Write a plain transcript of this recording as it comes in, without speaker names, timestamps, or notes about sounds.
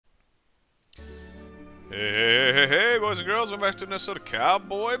Hey, boys and girls, welcome back to Minnesota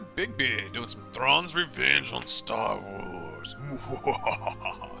Cowboy Big doing some Thrawns Revenge on Star Wars.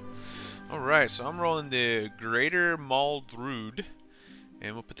 Alright, so I'm rolling the Greater Maldrude,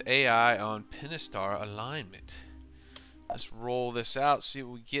 and we'll put the AI on Pinistar alignment. Let's roll this out, see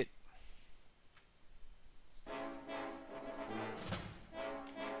what we get.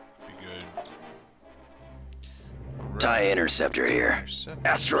 Be good. Right. TIE Interceptor here.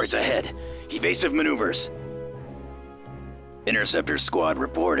 Asteroids ahead. Evasive maneuvers. Interceptor squad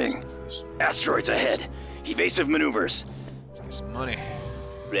reporting. Asteroids ahead. Evasive maneuvers. Let's get some money.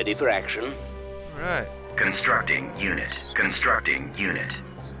 Ready for action. Alright. Constructing unit. Constructing unit.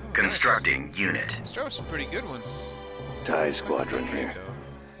 Constructing unit. Start with some pretty good ones. TIE squadron here.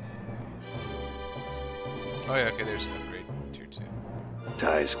 Oh yeah, okay, there's an upgrade. Tier 2.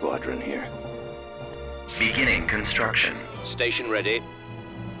 TIE squadron here. Beginning construction. Station ready.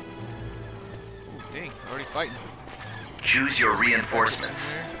 Dang, already fighting. Choose your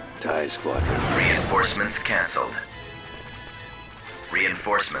reinforcements. TIE squadron. Reinforcements cancelled.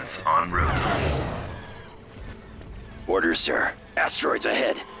 Reinforcements en route. Orders, sir. Asteroids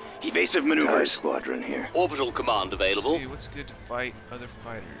ahead. Evasive maneuvers. TIE squadron here. Orbital command available. Let's see what's good to fight other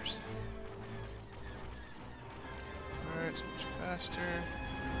fighters. Alright, it's much faster.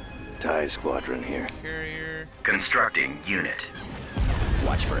 TIE squadron here. Carrier. Constructing unit.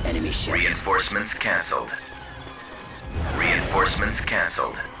 Watch for enemy ships. Reinforcements cancelled. Reinforcements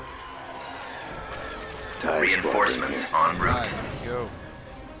cancelled. Reinforcements en route. Right, go.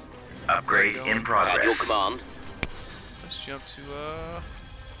 Upgrade in At your progress. command. Let's jump to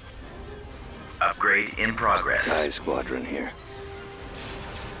Upgrade in progress. TIE squadron here.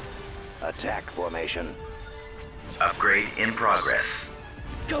 Attack formation. Upgrade in progress.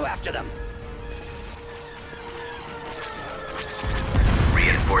 Go after them.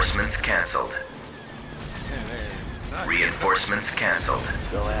 Reinforcements cancelled. Reinforcements cancelled.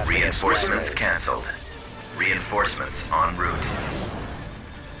 Reinforcements cancelled. Reinforcements en route.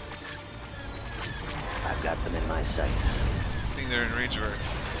 I've got them in my sights. I think they're in range of our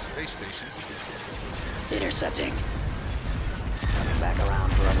space station. Intercepting. Coming back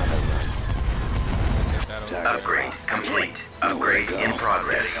around for another run. Upgrade complete. Upgrade in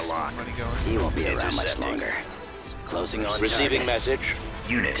progress. Money going. He won't be around much longer. Closing on Receiving message.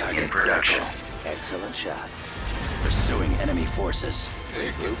 Unit in production. Excellent shot. Pursuing enemy forces.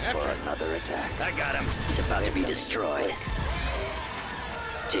 Regroup for another attack. I got him. He's about to be destroyed.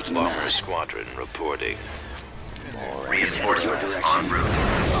 Taking Bomber squadron reporting. reinforcements en route.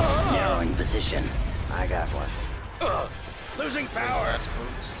 Narrowing position. I got one. Losing power.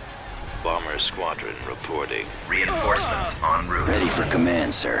 Bomber squadron reporting. Reinforcements en route. Ready for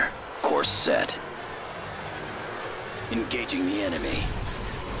command, sir. Course set. Engaging the enemy.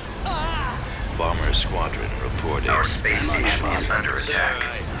 Bomber squadron reporting. Our space station is under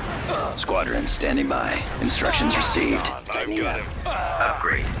attack. Squadron standing by. Instructions received. I've got him.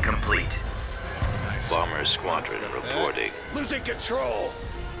 Upgrade complete. Bomber squadron reporting. Losing control.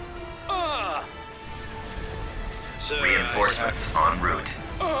 Sir, Reinforcements en route.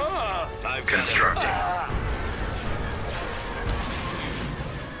 I've Constructing.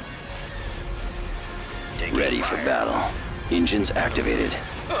 Ready for battle. Engines activated.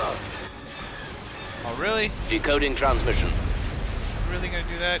 Oh, really? Decoding transmission. Really gonna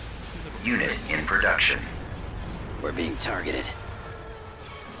do that? Unit in production. We're being targeted.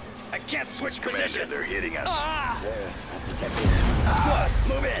 I can't switch position. They're hitting us. Squad,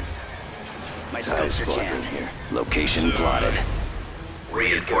 move in. My scopes are jammed. Here. Location plotted.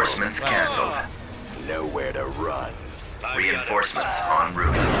 Reinforcements canceled. Nowhere to run. Reinforcements en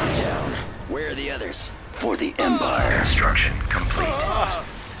route. Down. Where are the others? For the Empire. Construction complete.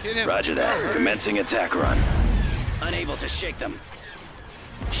 Hit him. Roger that. Commencing attack run. Unable to shake them.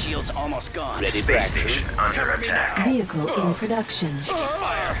 Shields almost gone. Ready for Space action. station under attack. Vehicle in production. Taking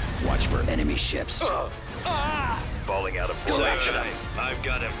fire. Watch for enemy ships. Falling out of formation. I've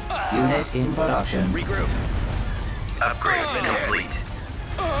got him. Unit in production. Regroup. Upgrade complete.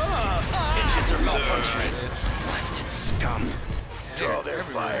 Engines are malfunctioning. Blasted scum. Draw their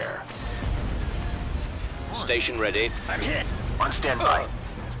fire. Station ready. I'm hit. On standby.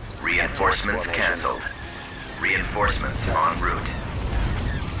 Reinforcements cancelled. Reinforcements en route.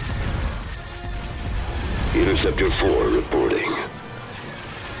 Interceptor 4 reporting.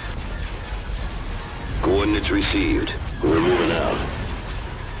 Coordinates received. We're moving out.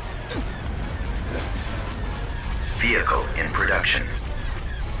 Vehicle in production.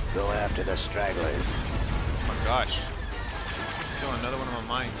 Go after the stragglers. Oh my gosh. Killing another one of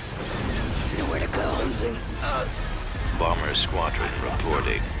my mines. Nowhere to go. Bomber squadron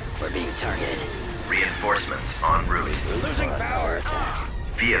reporting. We're being targeted. Reinforcements en route. We're losing power.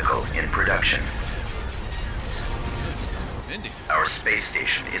 Vehicle in production. It's just defending. Our space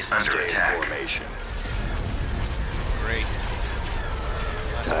station is under attack. Formation. Great.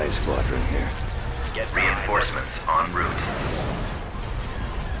 TIE squadron here. Get Reinforcements en route.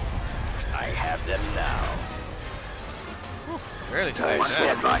 I have them now. Barely TIE saved that.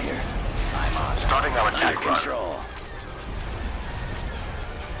 standby here. I'm on. Starting our attack Under run. control.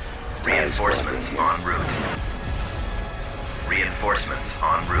 Reinforcements en route. Reinforcements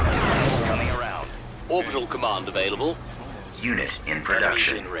en route. Coming around. Orbital command available. Unit in Enemies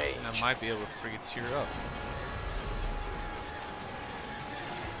production. in range. And I might be able to friggin' tear up.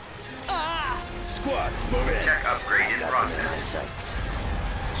 Squad, move in. Tech upgrade in process.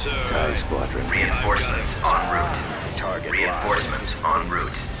 Sir, TIE squadron. Reinforcements en route. target Reinforcements en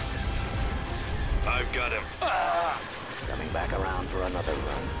route. I've got him. Coming back around for another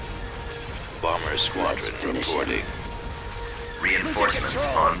run. Bomber squadron reporting. Reinforcements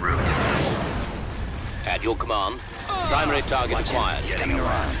en route. At your command. Primary target acquired. Getting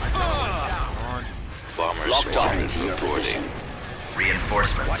around. On. Bomber Locked on. squadron To your reporting. position.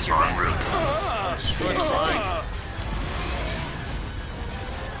 Reinforcements en route. Destroy the Intercepting. line.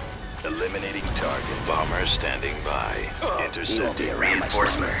 Eliminating target. Bomber standing by. He won't be Intercepting. around much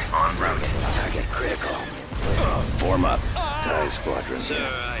longer. Reinforcements en route. Target critical. Form up. TIE squadron Sir,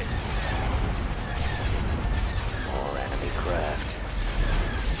 here. More enemy craft.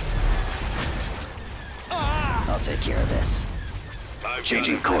 I'll take care of this. I've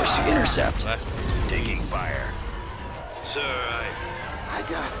Changing got him. course to intercept. Last one. Taking fire. Sir, I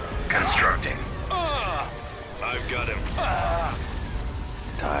got Constructing. I've got him.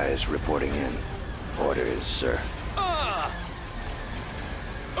 TIEs reporting in. Orders, sir.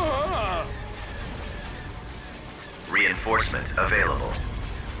 Reinforcement available.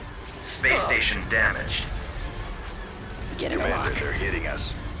 Space station damaged. Get him Commander, lock. they're hitting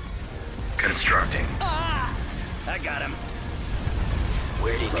us. Constructing. I got him.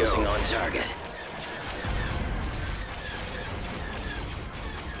 Where'd he Closing go? on target.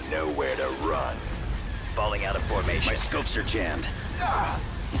 Nowhere to run. Falling out of formation. My scopes are jammed.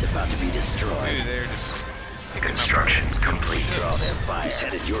 He's about to be destroyed. Maybe they're just. Construction complete. Draw their fire. He's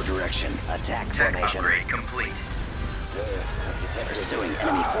headed your direction. Attack Tech formation. upgrade complete. Pursuing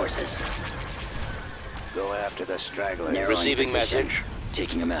enemy forces. Go after the stragglers. Narrowing Receiving position. message.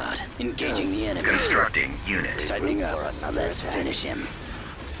 Taking him out. Engaging the enemy. Constructing unit. Tightening up. Let's finish him.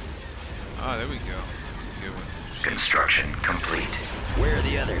 Oh, there we go. That's a good one. Construction complete. Where are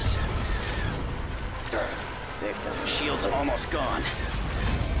the others? Shield's almost gone.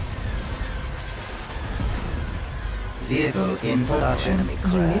 Vehicle in production.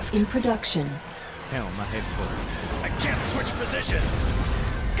 Unit in production. I can't switch position.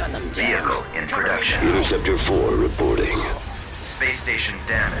 Gun them down. Vehicle in production. Interceptor 4 reporting. Space station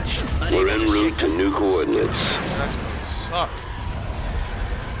damaged. We're en route to new coordinates. That's gonna suck.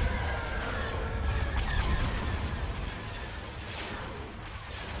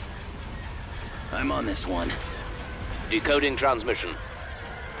 I'm on this one. Decoding transmission.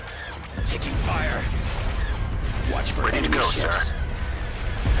 Taking fire. Watch for Ready to enemy go, ships. sir.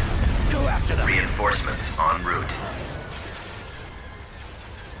 Go after them. Reinforcements en route.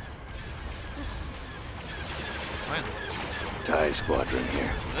 Finally. TIE squadron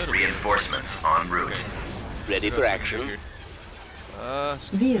here. Little bit. Reinforcements en route. Okay. Ready Let's for go action. here. Let's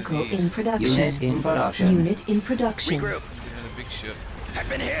get some Vehicle of these. in production. Unit in production. Unit in production. Regroup. Get another big ship. I've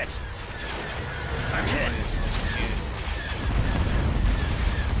been hit. I'm hit.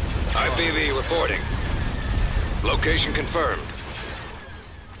 IPV reporting. Location confirmed.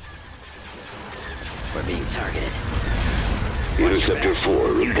 We're being targeted. Interceptor 4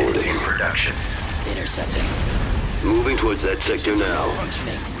 Unit reporting. in production. Intercepting. Moving towards that sector now.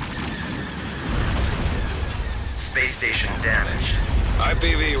 Functioning. Space station damaged.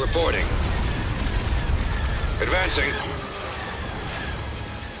 IPV reporting. Advancing.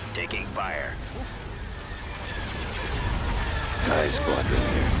 Taking fire. TIE squadron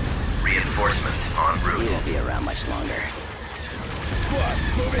here. Reinforcements en He route. won't be around much longer. Squad,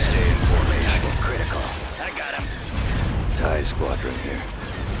 move in. Stay in formation. Target critical. I got him. TIE squadron here.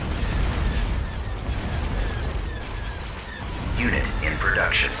 Unit in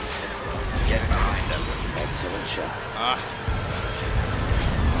production. Get behind them. Excellent shot.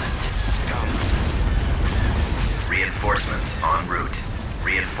 Blasted scum. Reinforcements en route.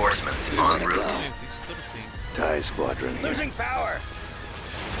 Reinforcements en route. Man, these little things. TIE squadron here. Losing power.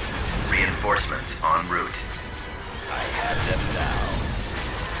 Reinforcements en route. I have them now.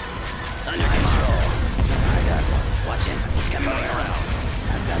 Under control. I got one. Watch him. He's coming around.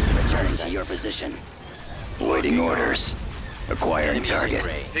 I've got the returning to your position. Waiting orders. Acquiring target.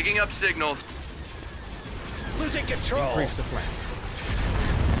 Picking up signals. Losing control. Increase the plan.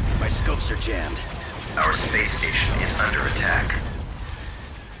 My scopes are jammed. Our space station is under attack.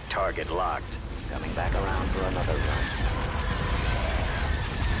 Target locked. Coming back around for another run.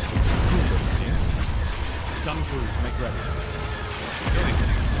 Cruiser ready. Gun crews, make ready. Kill these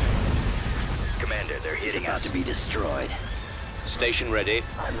things. Commander, they're hitting us. About to be destroyed. Station ready.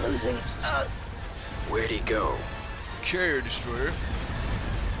 I'm losing. Where'd he go? Carrier destroyer.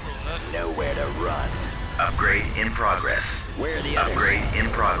 Nowhere to run. Upgrade in progress. Where are the others? Upgrade in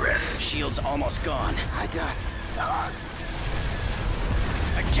progress. Shield's almost gone. I got.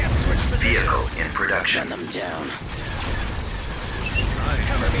 I can't switch position. Vehicle in production. Gun them down.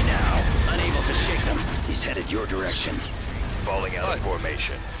 Cover me now. Unable to shake them. He's headed your direction. Falling out of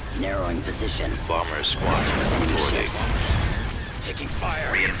formation. Narrowing position. Bomber squad reporting. Taking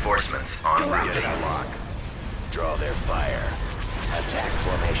fire. Reinforcements en route. Getting lock. Draw their fire. Attack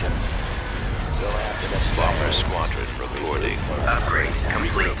formation. Go after the bomber squadron reporting. Upgrade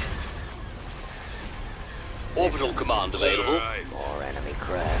complete. Orbital command available. More enemy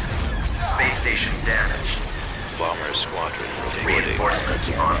craft. Space station damaged. Bomber squadron reporting. Reinforcements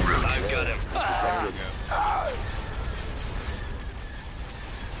en route. I've got him.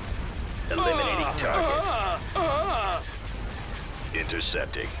 Eliminating target.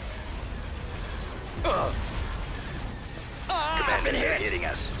 Intercepting. Commander, they're hitting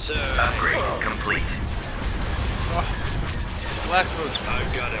us. Sir. Upgrade complete. Blast mode's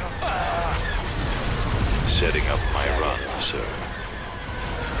I've got him. Setting up my run, sir.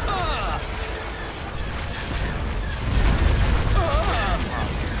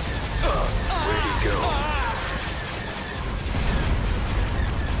 Where'd he go?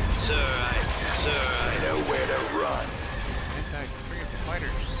 Sir, I know where to run. These anti-friggin' fighters.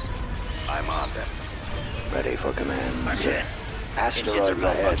 I'm on them. Ready for command. I'm hit. Asteroids Engines are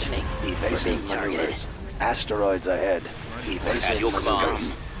ahead. malfunctioning. We're being targeted. Asteroids ahead. At your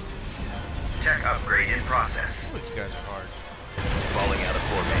command. Tech upgrade in process. Oh, these guys are hard. Falling out of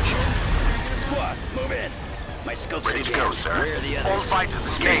formation. Squad, move in. My scopes Ready are to jammed. go, sir. Where are the others? All fighters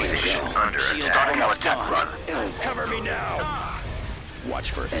Space engaged. station under Shield's attack. almost attack gone. run. Cover me now.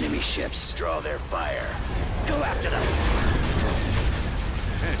 Watch for enemy ships. Draw their fire. Go after them.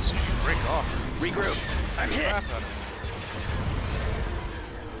 Man, as soon as you break off. Regroup. I'm hit. Crap out of it.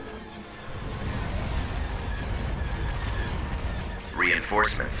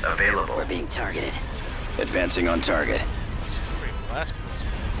 Reinforcements available. We're being targeted. Advancing on target. Still great blast modes.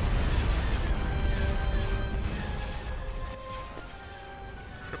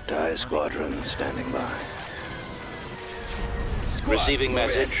 TIE squadron standing by. Receiving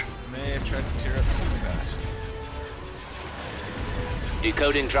message. May have tried to tear up too fast.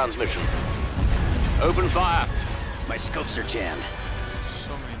 Decoding transmission. Open fire. My scopes are jammed.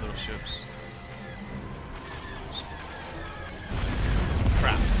 So many little ships.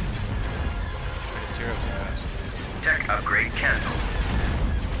 Crap. Trying to tear up too fast. Tech upgrade canceled.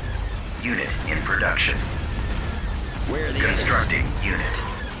 Unit in production. Where are the Constructing unit.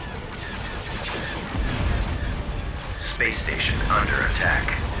 Space station under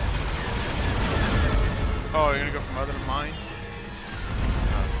attack. Oh, you're gonna go from other to mine?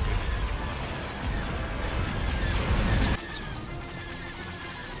 Oh,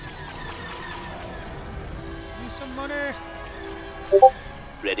 good. Need some money.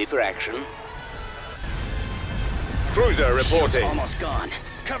 Ready for action. Cruiser Shield's reporting. almost gone.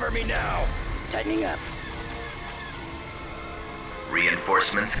 Cover me now. Tightening up.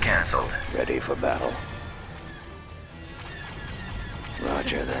 Reinforcements canceled. Ready for battle.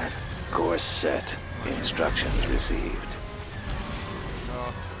 Roger that. Course set. Instructions received.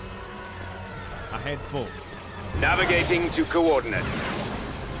 No. Ahead full. Navigating to coordinate.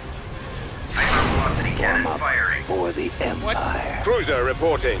 Hypervelocity cannon Warm up firing. for the Empire. What? Cruiser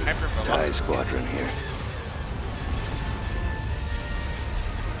reporting. TIE Hypervelocity. squadron here.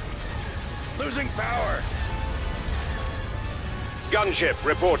 Losing power. Gunship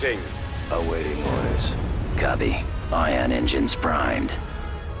reporting. Awaiting orders. Copy. Ion engines primed.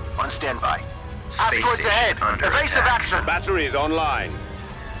 On standby. Space station under attack. Batteries online.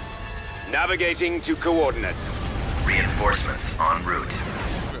 Navigating to coordinates. Reinforcements en route.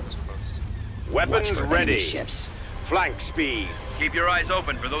 That was close. Watch Weapons for enemy ready. ships. Flank speed. Keep your eyes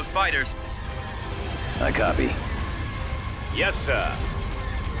open for those fighters. I copy. Yes, sir.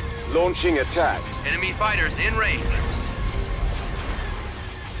 Launching attack. Enemy fighters in range.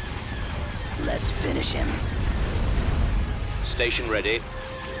 Let's finish him. Station ready.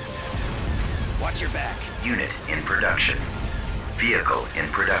 Watch your back. Unit in production. Vehicle in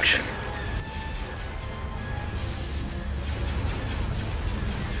production.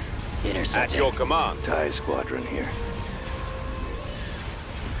 At your command. TIE squadron here.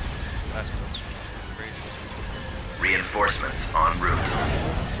 Last one's crazy. Reinforcements en route.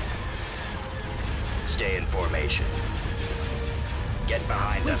 Stay in formation. Get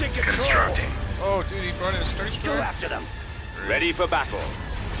behind them. Constructing. Oh, dude, he brought in a Star Go Destroyer. after them. Ready for battle.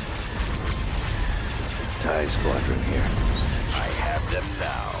 TIE squadron here. I have them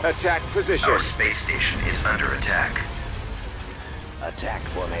now. Attack position. Our space station is under attack. Attack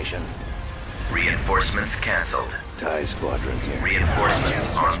formation. Reinforcements cancelled. TIE squadron here.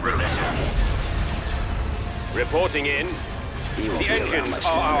 Reinforcements en route. Reporting in. He won't The be around engines much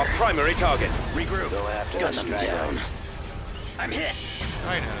are our longer. primary target. Regroup. Go after Gun the them stragglers. down. I'm hit.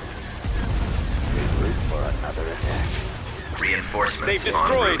 China. Regroup for another attack. Reinforcements They've en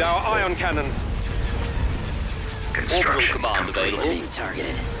destroyed route. our ion cannons. Orbital Construction command complete. available. Being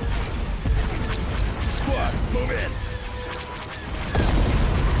targeted. Squad, move in.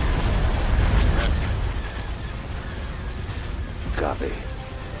 That's Copy.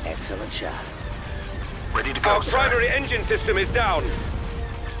 Excellent shot. Ready to go, Our sir. primary engine system is down.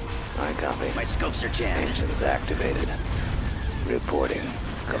 I copy. My scopes are jammed. Engines activated. Reporting.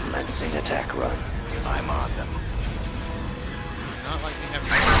 Commencing attack run. I'm on them. not like we have.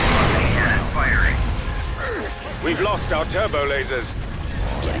 Cannon firing. We've lost our turbo lasers.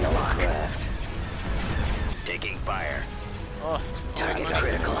 Getting a lock. Craft. Taking fire. Oh, it's Target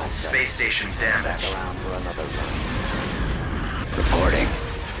critical. Space station Back damaged. around for another run. Reporting.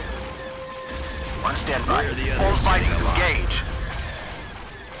 On standby. Where are the All others fighters sitting aloft? engage.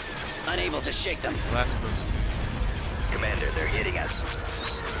 Unable to shake them. last boost. Commander, they're hitting us.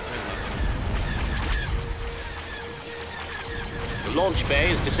 The launch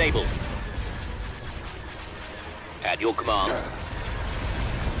bay is disabled. At your command.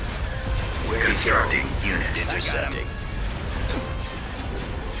 Constructing unit. Intercepting.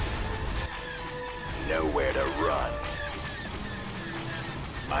 Nowhere to run.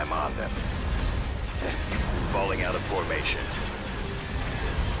 I'm on them. Falling out of formation.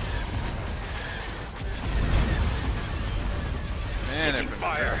 Man, Taking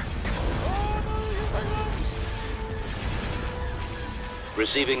fire.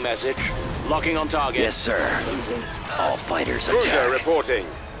 Receiving message. Locking on target. Yes, sir. All fighters Cruiser attack. reporting.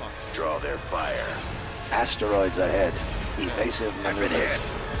 Draw their fire. Asteroids ahead. Evasive maneuvers.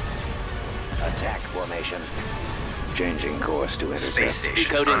 Attack formation. Changing course to Space intercept. station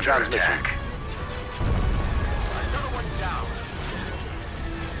Decoding under transmission. attack. Another one down.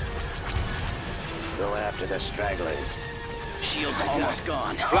 Go after the stragglers. Shields almost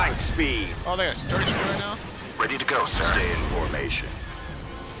gone. Flank speed. Oh, they got a Star Destroyer now? Ready to go, sir. Stay in formation.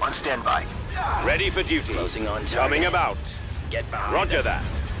 On standby. Ready for duty. Closing on target. Coming about. Get behind Roger them. that.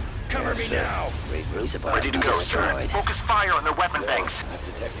 Cover me now. Regroup. About Ready to go, sir. Focus fire on their weapon banks. I've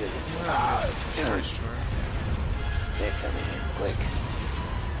detected. Star Destroyer. They're coming in quick.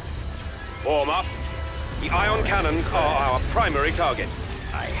 Form up. The ion cannons are our primary target.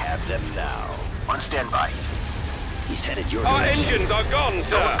 I have them now. On standby. He's headed your Our direction. engines are gone,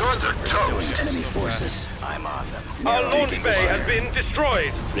 Those sir. guns are Pursuing toast. enemy forces. I'm on them. Our Narrow launch bay position. has been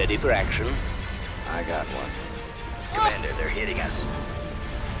destroyed. Ready for action. I got one. Commander, they're hitting us.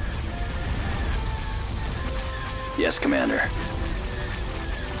 Yes, Commander.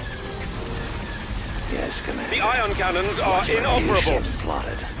 Yes, Commander. The ion cannons are Watch my inoperable. ship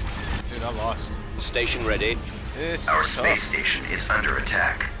slotted. Dude, I lost. Station ready. This Our is space tough. station is under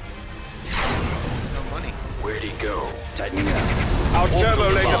attack. No money. Where'd he go? Tightening up. Our turbo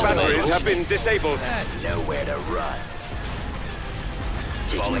laser Orbital batteries command. have been disabled. That. Nowhere to run.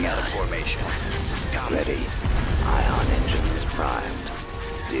 Falling out of formation. Ready. Ion engines primed.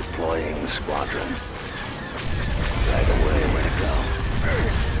 Deploying squadron. Right away. Where to go?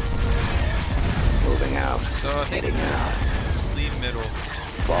 Moving out. So I think Heading out. just leave middle.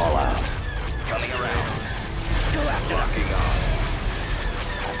 Fall out. Coming around. Go after them.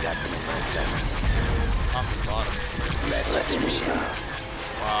 I've got them in my sights. Top and bottom. Let's finish him.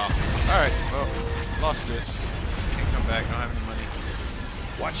 Wow. Alright, well, lost this. Can't come back, don't have any money.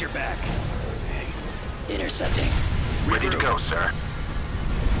 Watch your back. Intercepting. Ready to go, sir.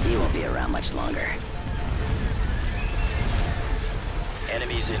 He won't be around much longer.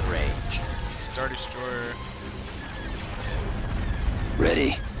 Enemies in range. Star Destroyer.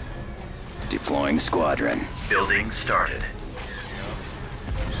 Ready. Deploying squadron. Building started.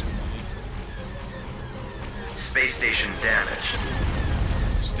 Space station damaged.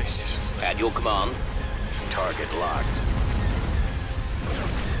 Station's like At your command. Target locked.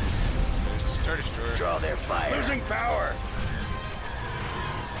 there's the Star Destroyer. Draw their fire. Losing power.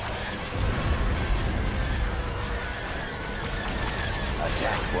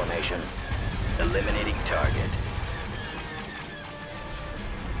 Attack formation. Eliminating target.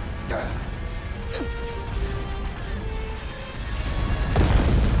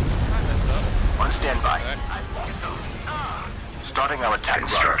 On standby. Starting our attack.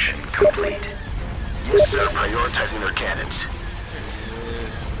 Construction complete. Yes, sir. Prioritizing their cannons.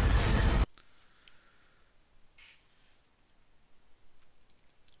 Yes.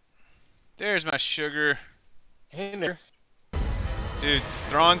 There's my sugar. Hey there. Dude,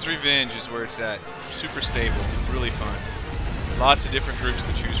 Thrawns Revenge is where it's at. Super stable. Really fun. Lots of different groups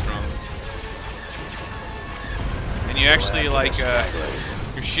to choose from. And you actually, like,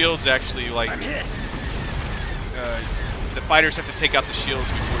 your shields actually, like, the fighters have to take out the shields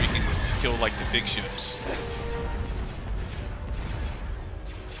before you can kill, like, the big ships.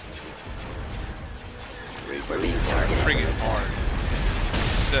 We're being targeted. Friggin' hard.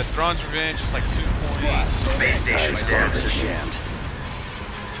 The Thrawns Revenge is like 2.8. Space station jammed.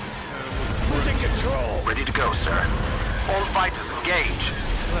 Losing control. Ready to go, sir. All fighters engage.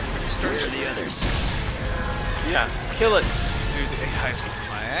 Where are the others? Yeah, kill it. Dude, the AI is whipping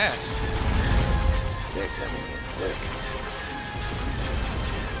my ass. They're coming in quick.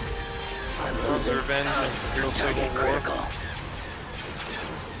 Thrawns Revenge and Real Civil War. Critical.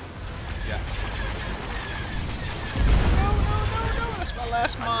 Yeah. No, that's my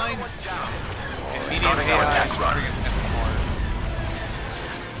last mine. And medium AI is friggin' effing hard.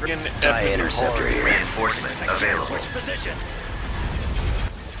 Friggin' TIE effing interceptor hard. here. Reinforcement available. Switch position.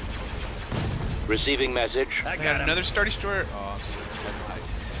 Receiving message. I got another Star Destroyer. Oh, I'm so glad.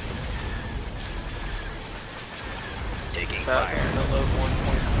 Taking About fire. download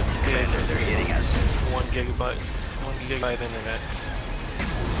 1.6 gig. They're hitting us. 1 gigabyte internet.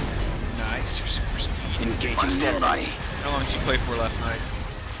 Nice, you're super speed. Engaging On the standby. enemy. How long did you play for last night?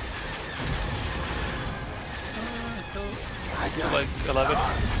 Like 11.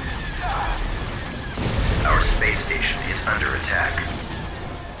 Our space station is under attack.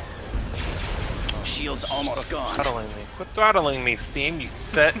 Shields almost gone. Throttling me. Quit throttling me, Steam, you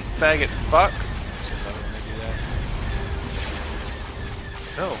fat faggot fuck.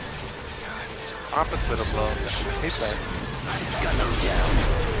 No. It's opposite of love. I hate that. Gun them down.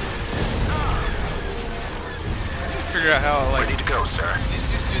 Figure out how, like, Ready to go, sir. these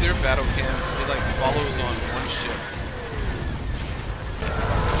dudes do their battle cams. It, like, follows on one ship.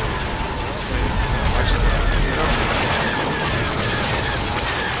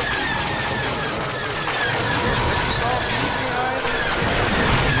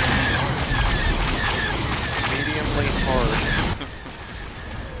 Mediumly hard.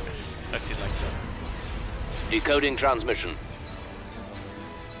 Actually, like that. Decoding transmission.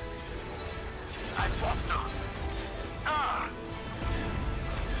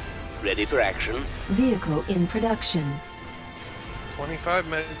 Ready for action. Vehicle in production. 25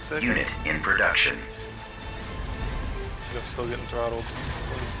 seconds. Unit in production. I'm still getting throttled.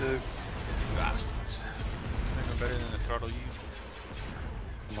 26. Bastards. I know better than to throttle you.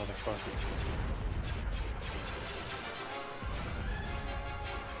 Motherfucker.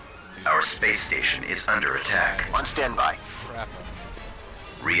 Dude, Our space station is under attack. On standby. crap.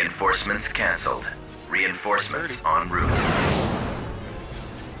 Reinforcements canceled. Reinforcements en route.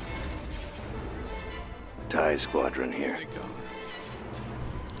 TIE squadron here.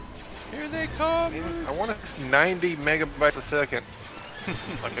 Here they come. I want to see 90 megabytes a second.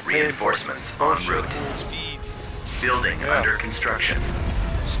 Like a Reinforcements en route. Full speed. Building Yeah. under construction.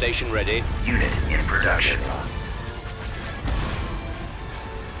 Station ready. Unit in production.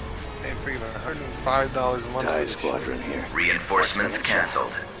 Paying freaking $105 a month. TIE for this squadron here. Reinforcements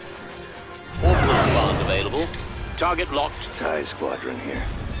canceled. Orbital command available. Target locked. TIE squadron here.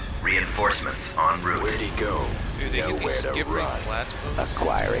 Reinforcements en route. Where'd he go? Dude, they get Nowhere these to skippering run. blast boats.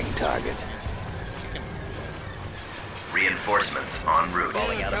 Acquiring target. Reinforcements en route.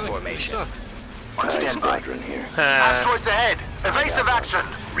 Falling out of formation. On TIE standby. squadron here. Asteroids ahead! Evasive action!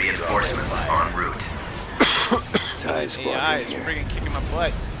 Reinforcements en route. TIE AI squadron is here. friggin' kicking my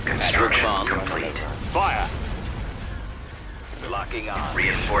butt. Construction Command. complete. Fire. Locking on.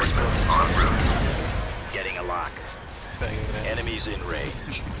 Reinforcements en route. Getting a lock. Enemies in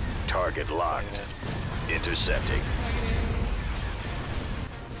range. Target locked. Intercepting.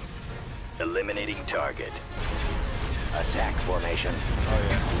 Eliminating target. Attack formation. Oh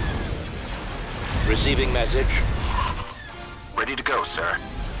yeah. Receiving message. Ready to go, sir.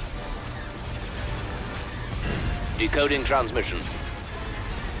 Decoding transmission.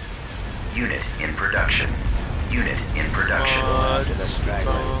 Unit in production. Unit in production. To the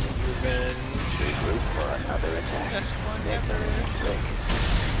stragglers. Revenge. Regroup for another attack. Best one Make ever. them quick.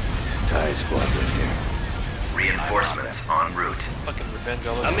 TIE squadron here. Reinforcements en route. Fucking revenge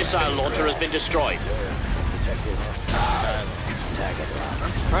all A over. missile launcher has been destroyed.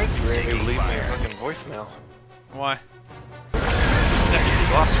 I'm surprised you were able to leave me a fucking voicemail. Why?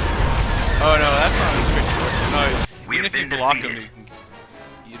 Lost. Oh no, that's not restricted voicemail. No, We even have if you been block defeated. him,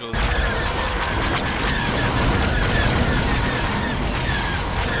 it'll voicemail.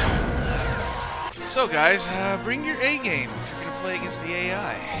 So guys, bring your A game if you're gonna play against the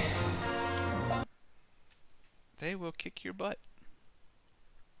AI. They will kick your butt.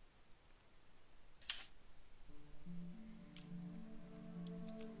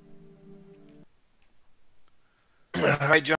 Alright, John.